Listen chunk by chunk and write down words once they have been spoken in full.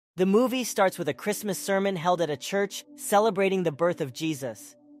The movie starts with a Christmas sermon held at a church celebrating the birth of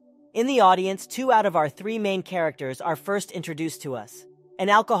Jesus. In the audience, 2 out of our 3 main characters are first introduced to us. An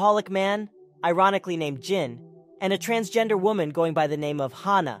alcoholic man, ironically named Jin, and a transgender woman going by the name of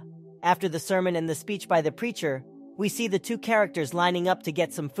Hana. After the sermon and the speech by the preacher, we see the 2 characters lining up to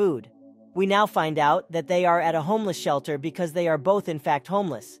get some food. We now find out that they are at a homeless shelter because they are both in fact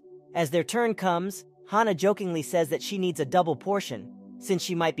homeless. As their turn comes, Hana jokingly says that she needs a double portion, since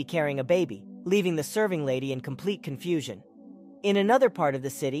she might be carrying a baby, leaving the serving lady in complete confusion. In another part of the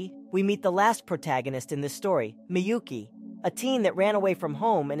city, we meet the last protagonist in this story, Miyuki, a teen that ran away from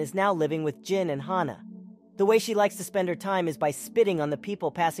home and is now living with Jin and Hana. The way she likes to spend her time is by spitting on the people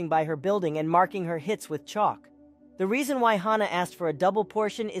passing by her building and marking her hits with chalk. The reason why Hana asked for a double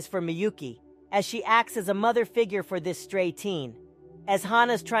portion is for Miyuki, as she acts as a mother figure for this stray teen. As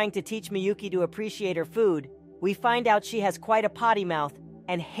Hana's trying to teach Miyuki to appreciate her food, we find out she has quite a potty mouth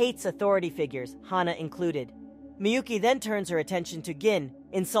and hates authority figures, Hana included. Miyuki then turns her attention to Gin,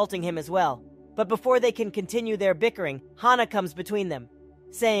 insulting him as well. But before they can continue their bickering, Hana comes between them,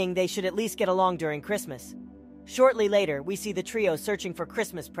 saying they should at least get along during Christmas. Shortly later, we see the trio searching for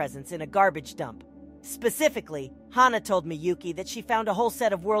Christmas presents in a garbage dump. Specifically, Hana told Miyuki that she found a whole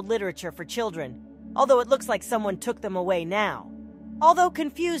set of world literature for children, although it looks like someone took them away now. Although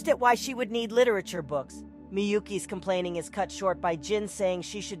confused at why she would need literature books, Miyuki's complaining is cut short by Jin saying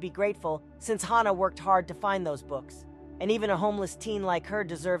she should be grateful since Hana worked hard to find those books, and even a homeless teen like her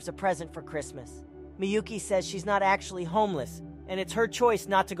deserves a present for Christmas. Miyuki says she's not actually homeless, and it's her choice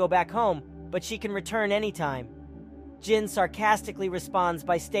not to go back home, but she can return anytime. Jin sarcastically responds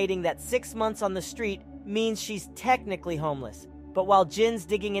by stating that 6 months on the street means she's technically homeless, but while Jin's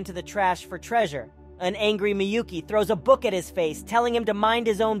digging into the trash for treasure, an angry Miyuki throws a book at his face, telling him to mind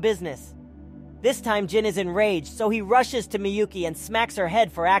his own business. This time Jin is enraged, so he rushes to Miyuki and smacks her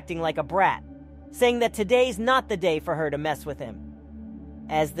head for acting like a brat, saying that today's not the day for her to mess with him.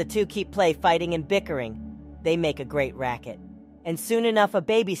 As the 2 keep fighting and bickering, they make a great racket, and soon enough a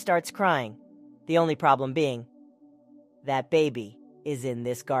baby starts crying. The only problem being, that baby is in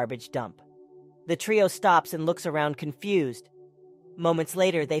this garbage dump. The trio stops and looks around confused. Moments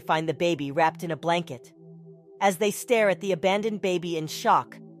later, they find the baby wrapped in a blanket. As they stare at the abandoned baby in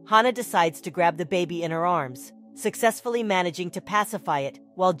shock, Hana decides to grab the baby in her arms, successfully managing to pacify it,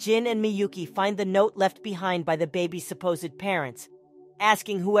 while Jin and Miyuki find the note left behind by the baby's supposed parents,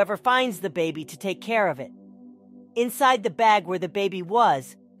 asking whoever finds the baby to take care of it. Inside the bag where the baby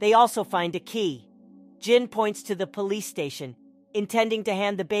was, they also find a key. Jin points to the police station, intending to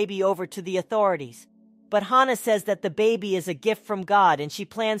hand the baby over to the authorities. But Hana says that the baby is a gift from God and she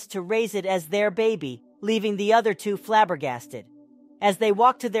plans to raise it as their baby, leaving the other 2 flabbergasted. As they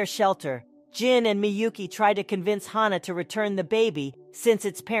walk to their shelter, Jin and Miyuki try to convince Hana to return the baby since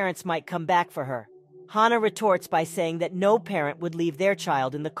its parents might come back for her. Hana retorts by saying that no parent would leave their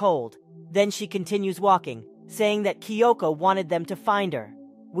child in the cold. Then she continues walking, saying that Kyoko wanted them to find her.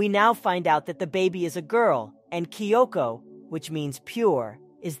 We now find out that the baby is a girl, and Kyoko, which means pure,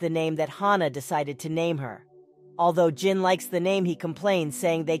 is the name that Hana decided to name her. Although Jin likes the name, he complains,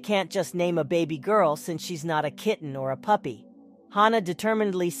 saying they can't just name a baby girl since she's not a kitten or a puppy. Hana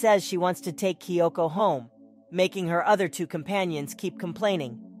determinedly says she wants to take Kyoko home, making her other 2 companions keep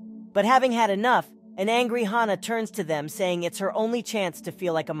complaining. But having had enough, an angry Hana turns to them saying it's her only chance to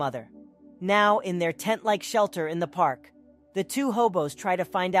feel like a mother. Now, in their tent-like shelter in the park, the 2 hobos try to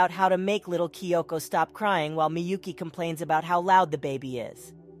find out how to make little Kyoko stop crying while Miyuki complains about how loud the baby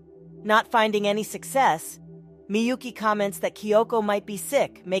is. Not finding any success, Miyuki comments that Kyoko might be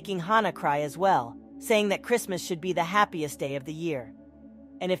sick, making Hana cry as well, saying that Christmas should be the happiest day of the year.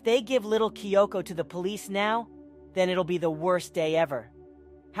 And if they give little Kyoko to the police now, then it'll be the worst day ever.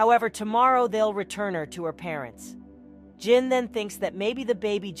 However, tomorrow they'll return her to her parents. Jin then thinks that maybe the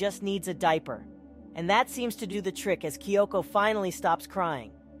baby just needs a diaper, and that seems to do the trick as Kyoko finally stops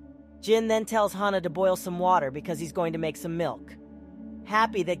crying. Jin then tells Hana to boil some water because he's going to make some milk.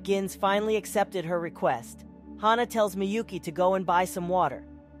 Happy that Gin's finally accepted her request, Hana tells Miyuki to go and buy some water,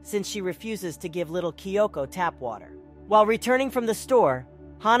 since she refuses to give little Kyoko tap water. While returning from the store,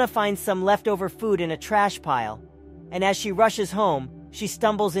 Hana finds some leftover food in a trash pile, and as she rushes home, she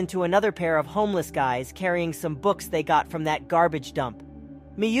stumbles into another pair of homeless guys carrying some books they got from that garbage dump.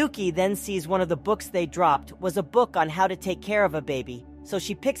 Miyuki then sees one of the books they dropped was a book on how to take care of a baby, so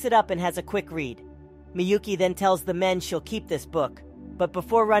she picks it up and has a quick read. Miyuki then tells the men she'll keep this book, but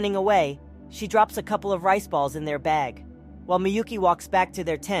before running away, she drops a couple of rice balls in their bag. While Miyuki walks back to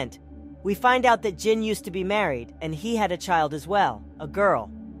their tent, we find out that Jin used to be married, and he had a child as well, a girl,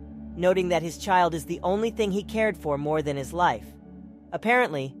 noting that his child is the only thing he cared for more than his life.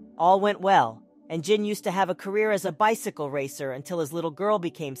 Apparently, All went well, and Jin used to have a career as a bicycle racer until his little girl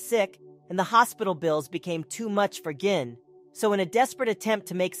became sick and the hospital bills became too much for Jin. So in a desperate attempt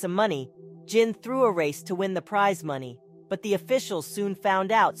to make some money, Jin threw a race to win the prize money, but the officials soon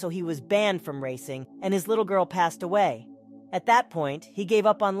found out, so he was banned from racing and his little girl passed away. At that point, he gave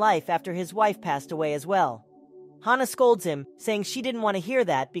up on life after his wife passed away as well. Hana scolds him, saying she didn't want to hear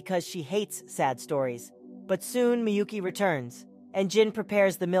that because she hates sad stories. But soon Miyuki returns, and Jin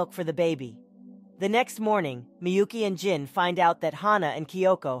prepares the milk for the baby. The next morning, Miyuki and Jin find out that Hana and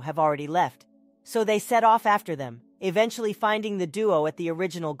Kyoko have already left, so they set off after them, eventually finding the duo at the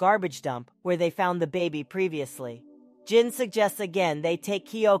original garbage dump where they found the baby previously. Jin suggests again they take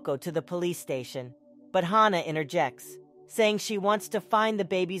Kyoko to the police station, but Hana interjects, saying she wants to find the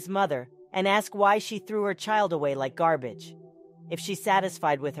baby's mother and ask why she threw her child away like garbage. If she's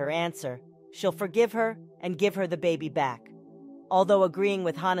satisfied with her answer, she'll forgive her and give her the baby back. Although agreeing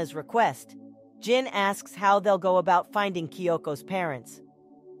with Hana's request, Jin asks how they'll go about finding Kyoko's parents.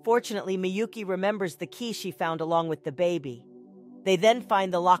 Fortunately, Miyuki remembers the key she found along with the baby. They then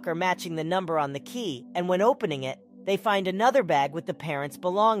find the locker matching the number on the key, and when opening it, they find another bag with the parents'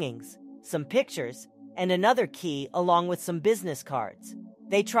 belongings, some pictures, and another key along with some business cards.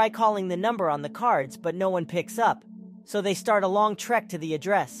 They try calling the number on the cards, but no one picks up, so they start a long trek to the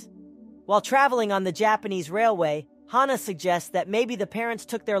address. While traveling on the Japanese railway, Hana suggests that maybe the parents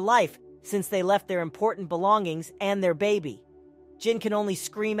took their life since they left their important belongings and their baby. Jin can only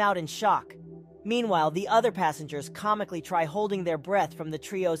scream out in shock. Meanwhile, the other passengers comically try holding their breath from the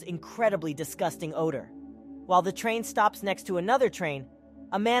trio's incredibly disgusting odor. While the train stops next to another train,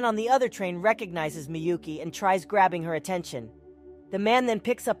 a man on the other train recognizes Miyuki and tries grabbing her attention. The man then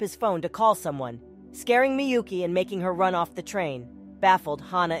picks up his phone to call someone, scaring Miyuki and making her run off the train. Baffled,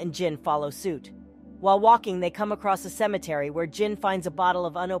 Hana and Jin follow suit. While walking, they come across a cemetery where Jin finds a bottle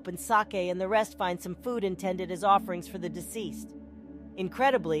of unopened sake and the rest find some food intended as offerings for the deceased.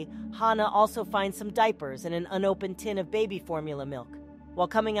 Incredibly, Hana also finds some diapers and an unopened tin of baby formula milk. While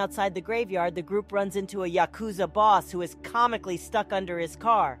coming outside the graveyard, the group runs into a Yakuza boss who is comically stuck under his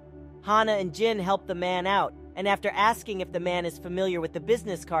car. Hana and Jin help the man out, and after asking if the man is familiar with the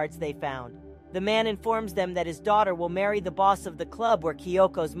business cards they found, the man informs them that his daughter will marry the boss of the club where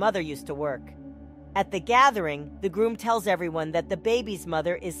Kyoko's mother used to work. At the gathering, the groom tells everyone that the baby's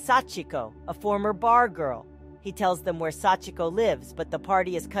mother is Sachiko, a former bar girl. He tells them where Sachiko lives, but the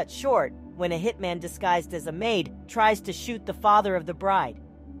party is cut short when a hitman disguised as a maid tries to shoot the father of the bride.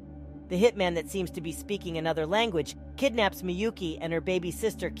 The hitman, that seems to be speaking another language, kidnaps Miyuki and her baby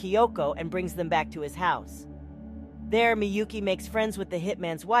sister Kyoko and brings them back to his house. There, Miyuki makes friends with the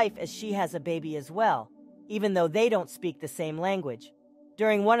hitman's wife as she has a baby as well, even though they don't speak the same language.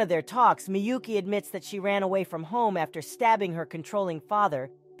 During one of their talks, Miyuki admits that she ran away from home after stabbing her controlling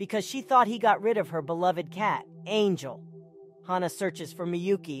father because she thought he got rid of her beloved cat, Angel. Hana searches for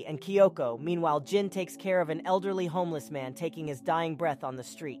Miyuki and Kyoko. Meanwhile, Jin takes care of an elderly homeless man taking his dying breath on the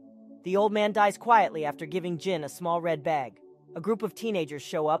street. The old man dies quietly after giving Jin a small red bag. A group of teenagers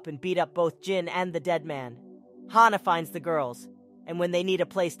show up and beat up both Jin and the dead man. Hana finds the girls, and when they need a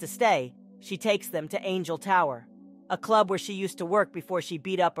place to stay, she takes them to Angel Tower, a club where she used to work before she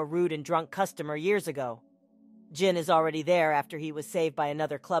beat up a rude and drunk customer years ago. Jin is already there after he was saved by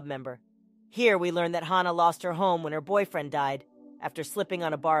another club member. Here we learn that Hana lost her home when her boyfriend died, after slipping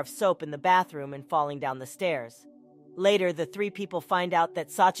on a bar of soap in the bathroom and falling down the stairs. Later, the three people find out that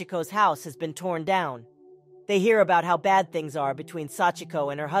Sachiko's house has been torn down. They hear about how bad things are between Sachiko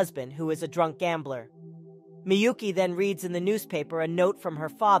and her husband, who is a drunk gambler. Miyuki then reads in the newspaper a note from her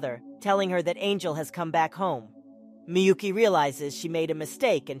father, telling her that Angel has come back home. Miyuki realizes she made a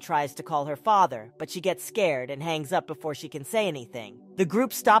mistake and tries to call her father, but she gets scared and hangs up before she can say anything. The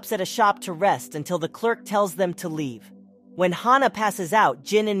group stops at a shop to rest until the clerk tells them to leave. When Hana passes out,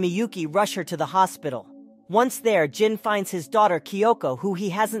 Jin and Miyuki rush her to the hospital. Once there, Jin finds his daughter Kyoko, who he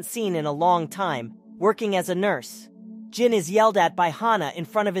hasn't seen in a long time, working as a nurse. Jin is yelled at by Hana in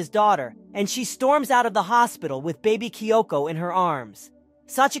front of his daughter, and she storms out of the hospital with baby Kyoko in her arms.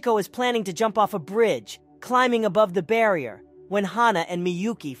 Sachiko is planning to jump off a bridge, climbing above the barrier, when Hana and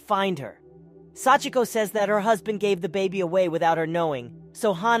Miyuki find her. Sachiko says that her husband gave the baby away without her knowing,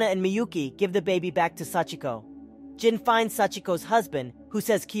 so Hana and Miyuki give the baby back to Sachiko. Jin finds Sachiko's husband, who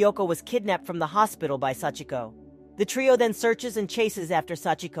says Kyoko was kidnapped from the hospital by Sachiko. The trio then searches and chases after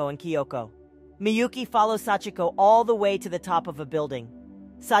Sachiko and Kyoko. Miyuki follows Sachiko all the way to the top of a building.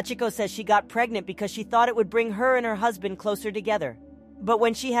 Sachiko says she got pregnant because she thought it would bring her and her husband closer together. But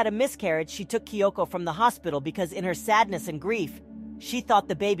when she had a miscarriage, she took Kyoko from the hospital because in her sadness and grief, she thought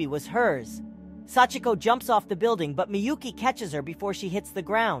the baby was hers. Sachiko jumps off the building, but Miyuki catches her before she hits the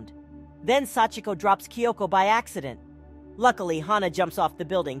ground. Then Sachiko drops Kyoko by accident. Luckily, Hana jumps off the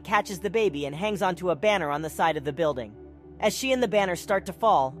building, catches the baby, and hangs onto a banner on the side of the building. As she and the banner start to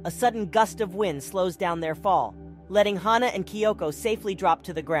fall, a sudden gust of wind slows down their fall, letting Hana and Kyoko safely drop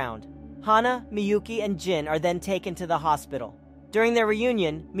to the ground. Hana, Miyuki, and Jin are then taken to the hospital. During their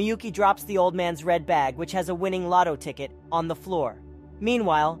reunion, Miyuki drops the old man's red bag, which has a winning lotto ticket, on the floor.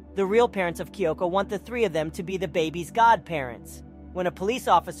 Meanwhile, the real parents of Kyoko want the three of them to be the baby's godparents. When a police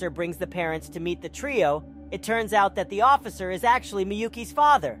officer brings the parents to meet the trio, it turns out that the officer is actually Miyuki's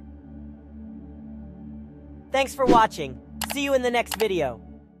father. Thanks for watching. See you in the next video.